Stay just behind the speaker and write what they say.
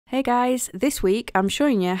Hey guys, this week I'm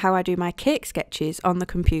showing you how I do my cake sketches on the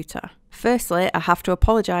computer. Firstly, I have to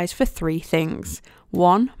apologise for 3 things.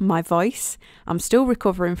 1, my voice. I'm still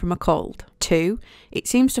recovering from a cold. 2, it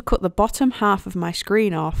seems to cut the bottom half of my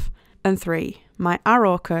screen off. And 3, my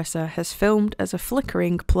arrow cursor has filmed as a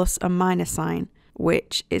flickering plus and minus sign,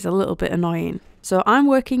 which is a little bit annoying. So I'm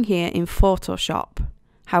working here in Photoshop.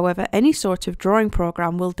 However, any sort of drawing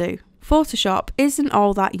program will do. Photoshop isn't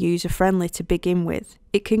all that user-friendly to begin with.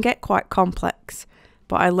 It can get quite complex,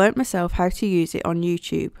 but I learnt myself how to use it on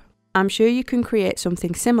YouTube. I'm sure you can create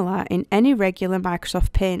something similar in any regular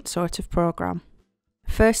Microsoft Paint sort of program.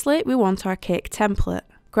 Firstly, we want our cake template.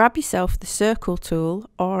 Grab yourself the circle tool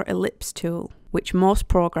or ellipse tool, which most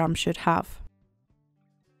programs should have.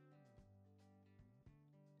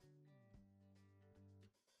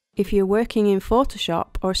 If you're working in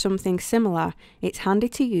Photoshop or something similar, it's handy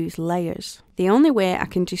to use layers. The only way I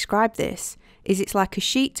can describe this is it's like a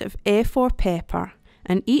sheet of A4 paper,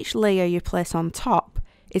 and each layer you place on top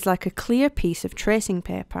is like a clear piece of tracing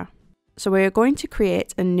paper. So we are going to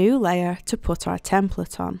create a new layer to put our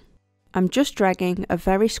template on. I'm just dragging a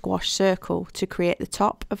very squashed circle to create the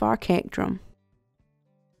top of our cake drum.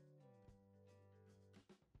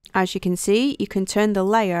 As you can see, you can turn the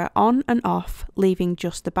layer on and off, leaving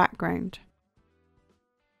just the background.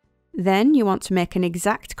 Then you want to make an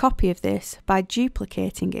exact copy of this by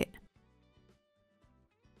duplicating it.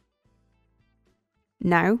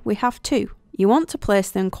 Now we have 2. You want to place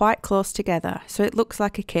them quite close together so it looks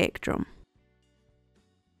like a cake drum.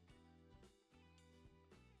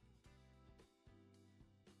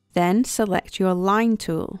 Then select your line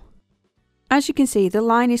tool. As you can see, the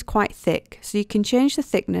line is quite thick, so you can change the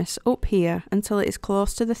thickness up here until it is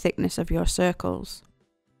close to the thickness of your circles.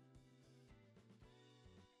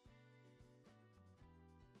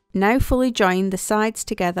 Now fully join the sides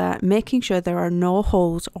together, making sure there are no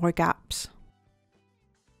holes or gaps.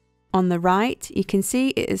 On the right, you can see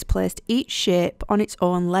it has placed each shape on its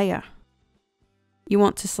own layer. You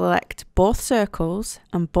want to select both circles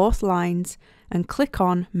and both lines and click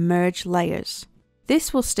on Merge Layers.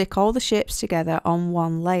 This will stick all the shapes together on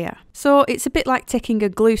one layer. So it's a bit like taking a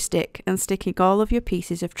glue stick and sticking all of your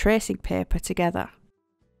pieces of tracing paper together.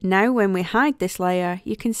 Now when we hide this layer,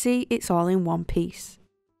 you can see it's all in one piece.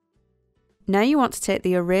 Now you want to take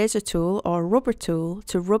the eraser tool or rubber tool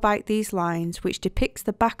to rub out these lines which depicts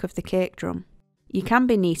the back of the cake drum. You can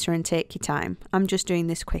be neater and take your time. I'm just doing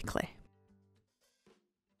this quickly.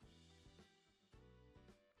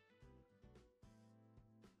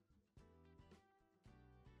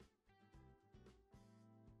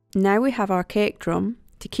 Now we have our cake drum.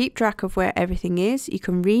 To keep track of where everything is, you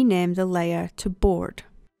can rename the layer to board.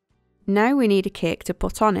 Now we need a cake to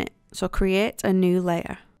put on it, so create a new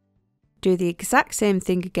layer. Do the exact same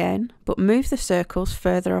thing again, but move the circles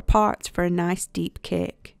further apart for a nice deep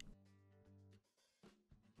cake.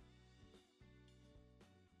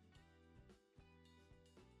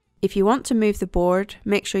 If you want to move the board,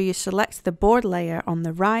 make sure you select the board layer on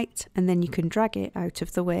the right and then you can drag it out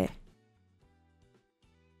of the way.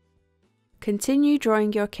 Continue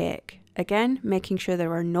drawing your cake, again making sure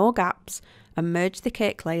there are no gaps, and merge the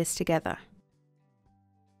cake layers together.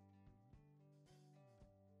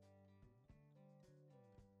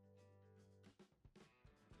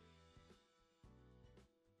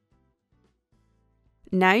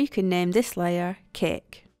 Now you can name this layer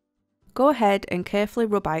Cake. Go ahead and carefully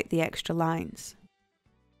rub out the extra lines.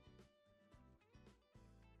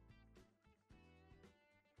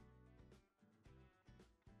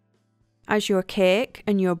 As your cake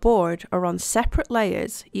and your board are on separate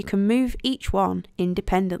layers, you can move each one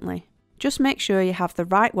independently. Just make sure you have the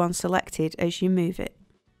right one selected as you move it.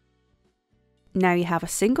 Now you have a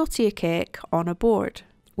single tier cake on a board.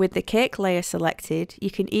 With the cake layer selected, you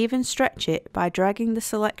can even stretch it by dragging the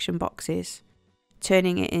selection boxes,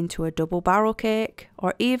 turning it into a double barrel cake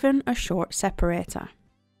or even a short separator.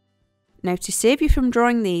 Now to save you from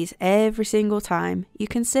drawing these every single time, you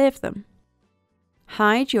can save them.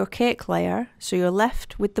 Hide your cake layer so you're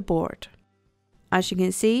left with the board. As you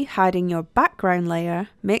can see, hiding your background layer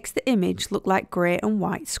makes the image look like grey and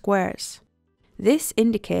white squares. This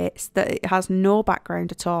indicates that it has no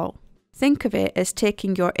background at all. Think of it as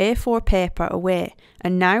taking your A4 paper away,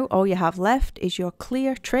 and now all you have left is your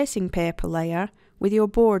clear tracing paper layer with your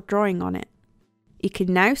board drawing on it. You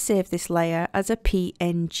can now save this layer as a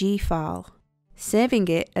PNG file. Saving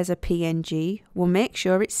it as a PNG will make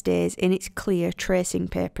sure it stays in its clear tracing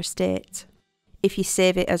paper state. If you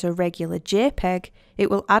save it as a regular JPEG, it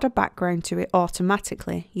will add a background to it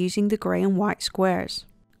automatically using the grey and white squares.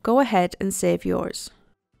 Go ahead and save yours.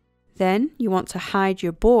 Then you want to hide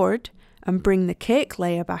your board and bring the cake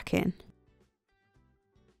layer back in.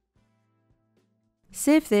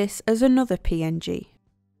 Save this as another PNG.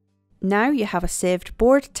 Now you have a saved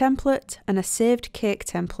board template and a saved cake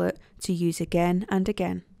template to use again and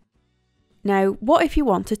again. Now, what if you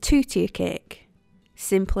want a 2-tier cake?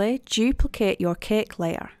 Simply duplicate your cake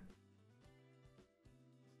layer.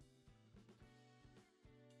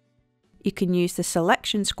 You can use the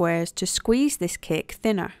selection squares to squeeze this cake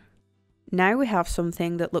thinner. Now we have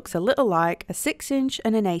something that looks a little like a 6-inch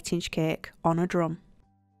and an 8-inch cake on a drum.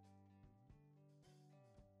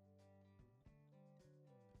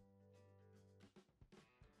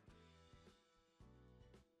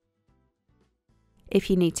 If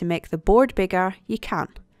you need to make the board bigger, you can.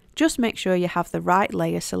 Just make sure you have the right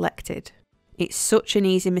layer selected. It's such an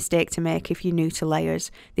easy mistake to make if you're new to layers.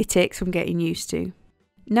 They take some getting used to.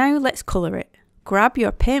 Now let's colour it. Grab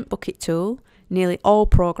your paint bucket tool, nearly all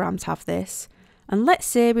programs have this, and let's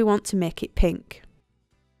say we want to make it pink.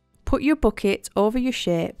 Put your bucket over your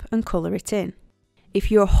shape and colour it in.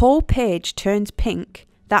 If your whole page turns pink,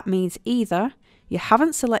 that means either you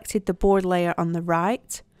haven't selected the board layer on the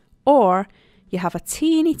right, or you have a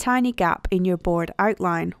teeny tiny gap in your board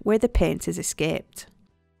outline where the paint has escaped.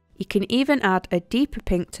 You can even add a deeper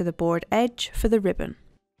pink to the board edge for the ribbon.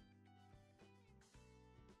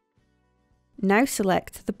 Now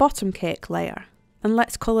select the bottom cake layer and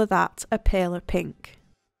let's colour that a paler pink.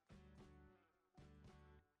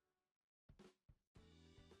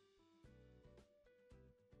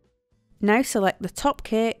 Now select the top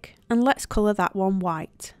cake and let's colour that one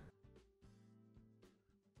white.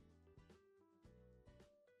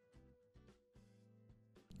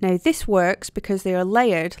 Now this works because they are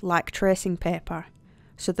layered like tracing paper,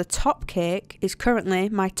 so the top cake is currently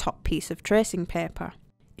my top piece of tracing paper.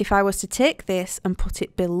 If I was to take this and put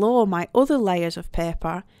it below my other layers of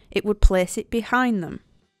paper, it would place it behind them.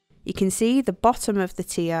 You can see the bottom of the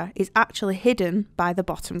tier is actually hidden by the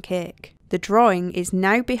bottom cake. The drawing is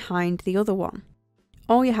now behind the other one.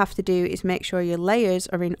 All you have to do is make sure your layers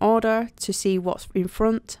are in order to see what's in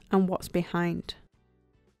front and what's behind.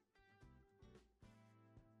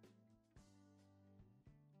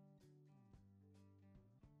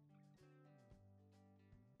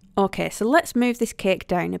 Okay, so let's move this cake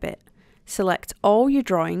down a bit. Select all your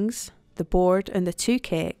drawings, the board and the 2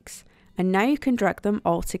 cakes, and now you can drag them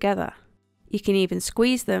all together. You can even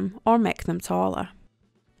squeeze them or make them taller.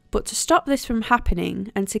 But to stop this from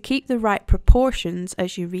happening and to keep the right proportions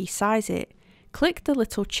as you resize it, click the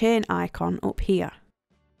little chain icon up here.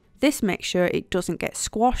 This makes sure it doesn't get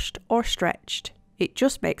squashed or stretched. It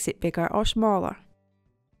just makes it bigger or smaller.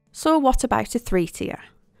 So what about a 3-tier?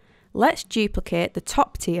 Let's duplicate the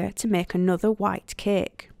top tier to make another white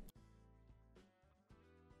cake.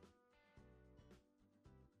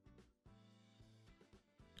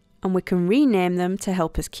 And we can rename them to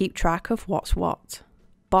help us keep track of what's what.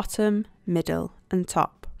 Bottom, middle and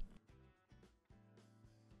top.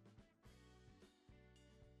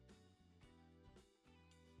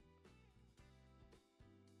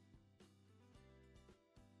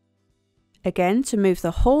 Again, to move the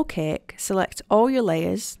whole cake, select all your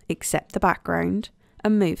layers except the background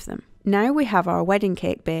and move them. Now we have our wedding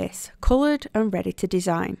cake base coloured and ready to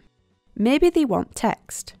design. Maybe they want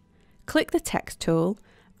text. Click the text tool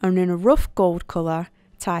and in a rough gold colour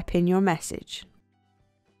type in your message.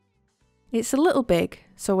 It's a little big,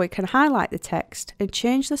 so we can highlight the text and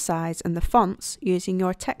change the size and the fonts using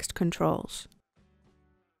your text controls.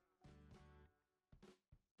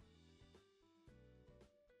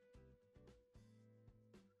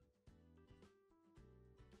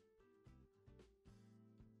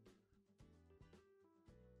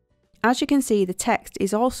 As you can see, the text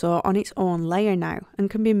is also on its own layer now and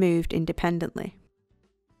can be moved independently.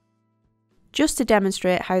 Just to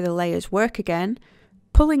demonstrate how the layers work again,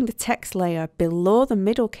 pulling the text layer below the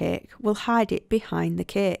middle cake will hide it behind the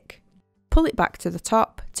cake. Pull it back to the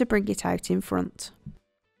top to bring it out in front.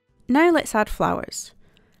 Now let's add flowers.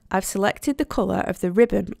 I've selected the colour of the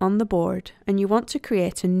ribbon on the board and you want to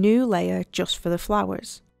create a new layer just for the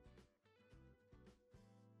flowers.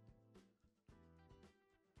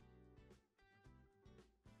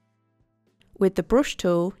 With the brush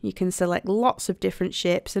tool, you can select lots of different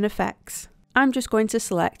shapes and effects. I'm just going to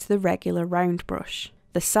select the regular round brush.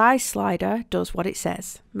 The size slider does what it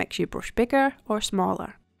says, makes your brush bigger or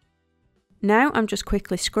smaller. Now I'm just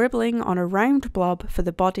quickly scribbling on a round blob for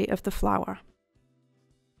the body of the flower.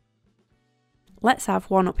 Let's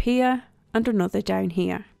have one up here and another down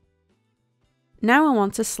here. Now I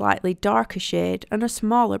want a slightly darker shade and a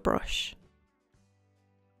smaller brush.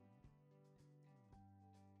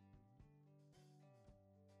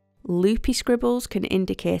 Loopy scribbles can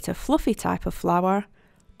indicate a fluffy type of flower,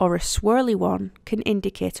 or a swirly one can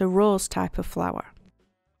indicate a rose type of flower.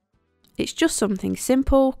 It's just something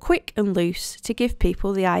simple, quick and loose to give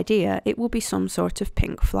people the idea it will be some sort of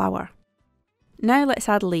pink flower. Now let's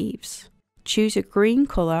add leaves. Choose a green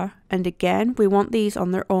colour, and again we want these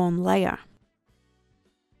on their own layer.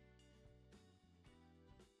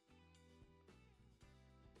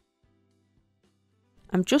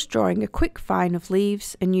 I'm just drawing a quick vine of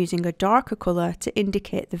leaves and using a darker colour to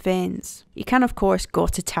indicate the veins. You can of course go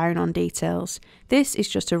to town on details. This is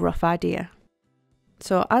just a rough idea.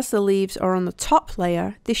 So as the leaves are on the top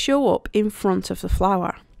layer, they show up in front of the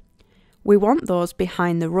flower. We want those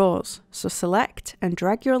behind the rose, so select and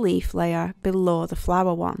drag your leaf layer below the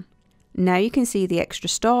flower one. Now you can see the extra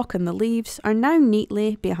stalk and the leaves are now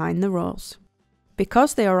neatly behind the rose.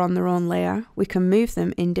 Because they are on their own layer, we can move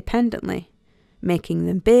them independently, making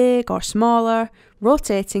them big or smaller,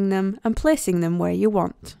 rotating them and placing them where you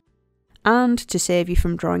want. And to save you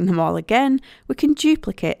from drawing them all again, we can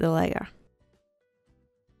duplicate the layer.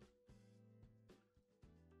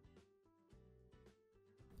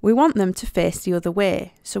 We want them to face the other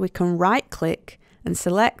way, so we can right click and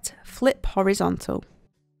select Flip Horizontal.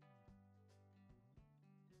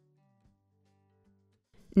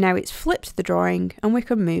 Now it's flipped the drawing and we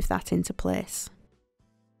can move that into place.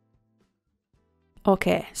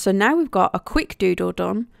 Okay, so now we've got a quick doodle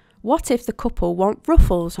done. What if the couple want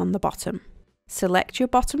ruffles on the bottom? Select your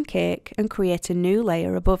bottom cake and create a new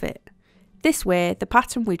layer above it. This way the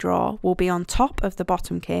pattern we draw will be on top of the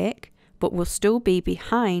bottom cake, but will still be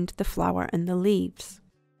behind the flower and the leaves.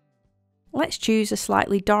 Let's choose a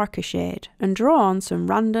slightly darker shade and draw on some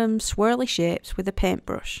random swirly shapes with a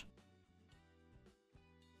paintbrush.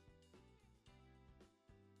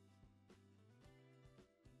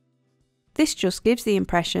 This just gives the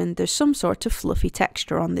impression there's some sort of fluffy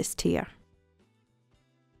texture on this tier.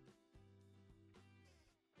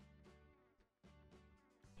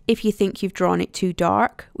 If you think you've drawn it too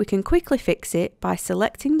dark, we can quickly fix it by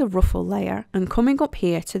selecting the ruffle layer and coming up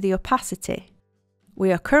here to the opacity.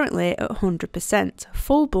 We are currently at 100%,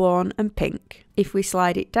 full blown and pink. If we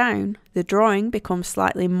slide it down, the drawing becomes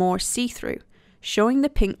slightly more see-through, showing the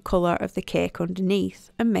pink colour of the cake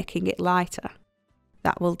underneath and making it lighter.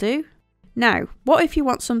 That will do. Now, what if you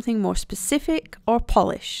want something more specific or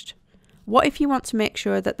polished? What if you want to make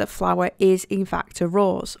sure that the flower is in fact a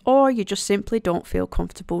rose, or you just simply don't feel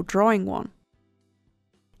comfortable drawing one?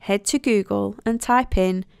 Head to Google and type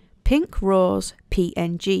in pink rose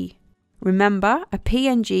PNG. Remember, a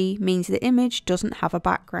PNG means the image doesn't have a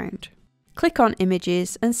background. Click on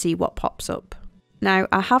images and see what pops up. Now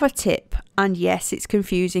I have a tip, and yes, it's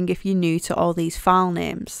confusing if you're new to all these file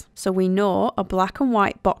names. So we know a black and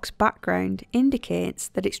white box background indicates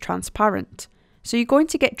that it's transparent. So you're going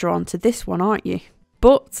to get drawn to this one, aren't you?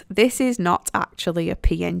 But this is not actually a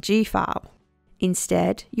PNG file.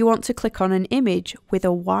 Instead, you want to click on an image with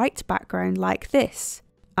a white background like this.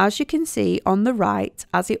 As you can see on the right,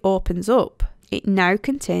 as it opens up, it now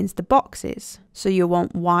contains the boxes. So you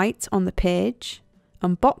want white on the page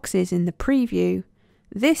and boxes in the preview.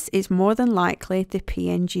 This is more than likely the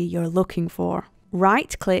PNG you're looking for.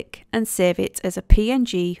 Right click and save it as a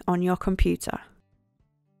PNG on your computer.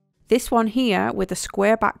 This one here with a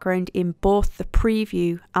square background in both the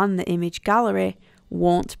preview and the image gallery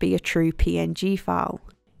won't be a true PNG file,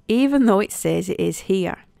 even though it says it is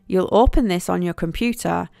here. You'll open this on your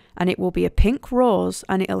computer and it will be a pink rose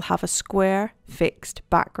and it'll have a square fixed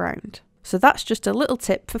background. So that's just a little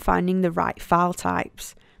tip for finding the right file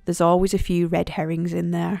types. There's always a few red herrings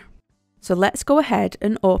in there. So let's go ahead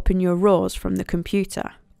and open your rose from the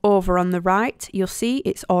computer. Over on the right, you'll see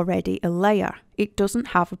it's already a layer. It doesn't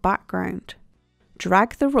have a background.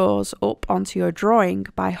 Drag the rose up onto your drawing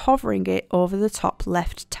by hovering it over the top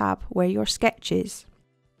left tab where your sketch is.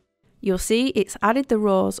 You'll see it's added the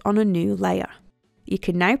rose on a new layer. You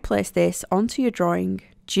can now place this onto your drawing,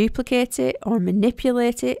 duplicate it or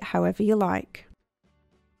manipulate it however you like.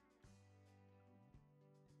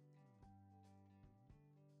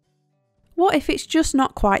 What if it's just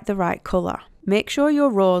not quite the right colour? Make sure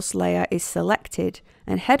your rose layer is selected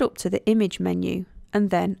and head up to the image menu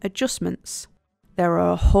and then adjustments. There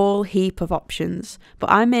are a whole heap of options,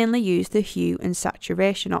 but I mainly use the hue and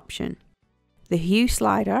saturation option. The hue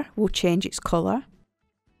slider will change its colour.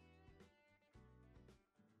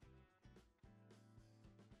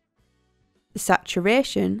 The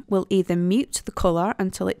saturation will either mute the colour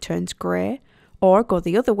until it turns grey or go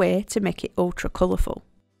the other way to make it ultra colourful.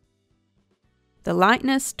 The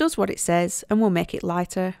lightness does what it says and will make it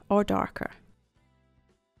lighter or darker.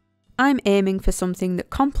 I'm aiming for something that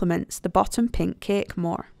complements the bottom pink cake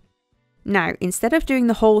more. Now, instead of doing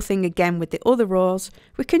the whole thing again with the other rows,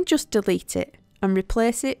 we can just delete it and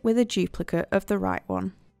replace it with a duplicate of the right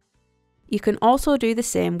one. You can also do the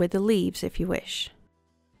same with the leaves if you wish.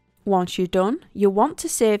 Once you're done, you'll want to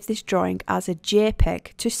save this drawing as a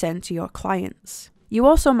JPEG to send to your clients. You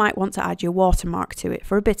also might want to add your watermark to it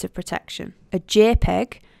for a bit of protection. A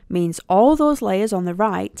JPEG means all those layers on the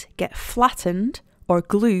right get flattened or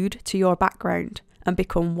glued to your background and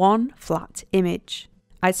become one flat image.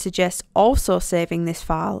 I'd suggest also saving this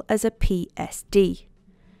file as a PSD.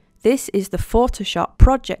 This is the Photoshop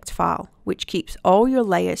project file, which keeps all your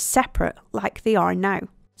layers separate like they are now.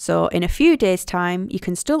 So in a few days' time, you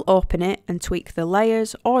can still open it and tweak the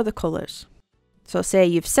layers or the colours. So say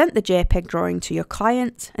you've sent the JPEG drawing to your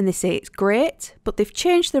client and they say it's great, but they've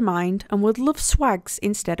changed their mind and would love swags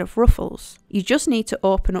instead of ruffles. You just need to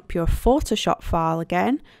open up your Photoshop file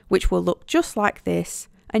again, which will look just like this,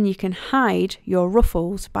 and you can hide your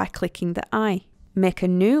ruffles by clicking the eye. Make a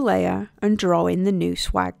new layer and draw in the new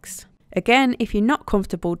swags. Again, if you're not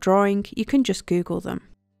comfortable drawing, you can just Google them.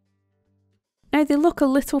 Now they look a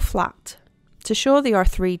little flat. To show they are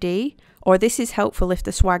 3D, or this is helpful if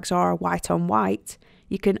the swags are white on white,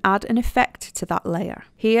 you can add an effect to that layer.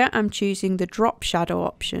 Here I'm choosing the drop shadow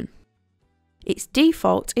option. Its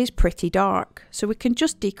default is pretty dark, so we can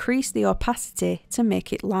just decrease the opacity to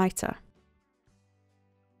make it lighter.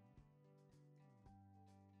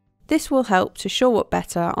 This will help to show up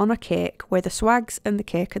better on a cake where the swags and the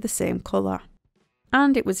cake are the same colour.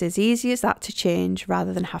 And it was as easy as that to change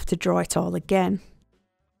rather than have to draw it all again.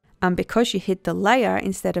 And because you hid the layer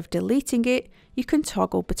instead of deleting it, you can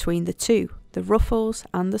toggle between the two, the ruffles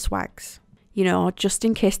and the swags. You know, just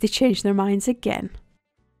in case they change their minds again.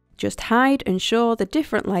 Just hide and show the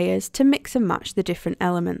different layers to mix and match the different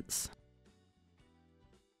elements.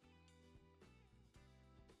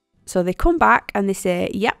 So they come back and they say,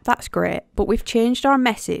 yep, that's great, but we've changed our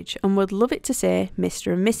message and would love it to say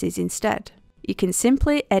Mr. and Mrs. instead. You can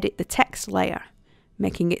simply edit the text layer,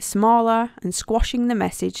 making it smaller and squashing the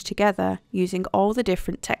message together using all the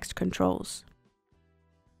different text controls.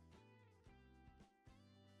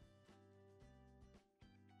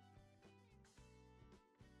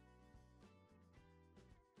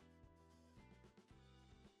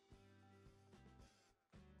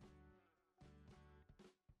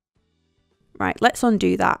 Right, let's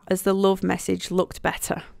undo that as the love message looked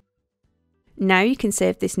better. Now you can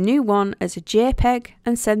save this new one as a JPEG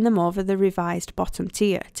and send them over the revised bottom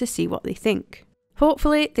tier to see what they think.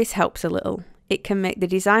 Hopefully this helps a little. It can make the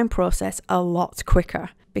design process a lot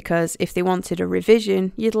quicker, because if they wanted a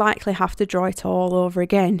revision, you'd likely have to draw it all over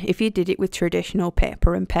again if you did it with traditional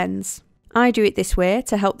paper and pens. I do it this way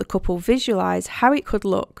to help the couple visualise how it could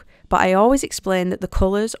look, but I always explain that the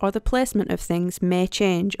colours or the placement of things may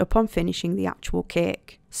change upon finishing the actual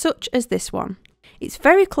cake, such as this one. It's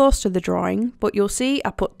very close to the drawing, but you'll see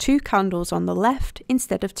I put 2 candles on the left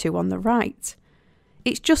instead of 2 on the right.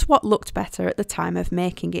 It's just what looked better at the time of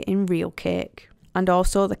making it in real cake. And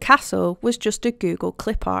also the castle was just a Google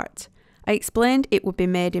clip art. I explained it would be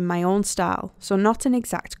made in my own style, so not an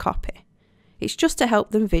exact copy. It's just to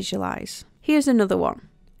help them visualise. Here's another one.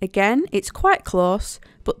 Again, it's quite close,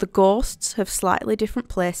 but the ghosts have slightly different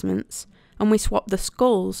placements, and we swapped the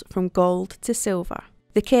skulls from gold to silver.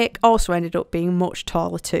 The cake also ended up being much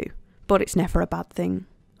taller too, but it's never a bad thing.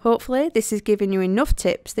 Hopefully this has given you enough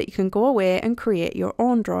tips that you can go away and create your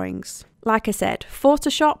own drawings. Like I said,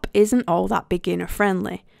 Photoshop isn't all that beginner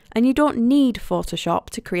friendly, and you don't need Photoshop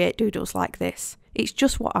to create doodles like this. It's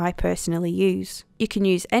just what I personally use. You can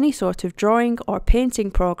use any sort of drawing or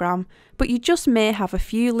painting program, but you just may have a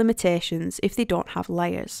few limitations if they don't have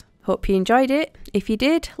layers. Hope you enjoyed it. If you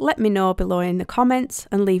did, let me know below in the comments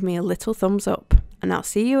and leave me a little thumbs up. And I'll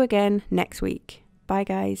see you again next week. Bye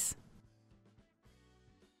guys.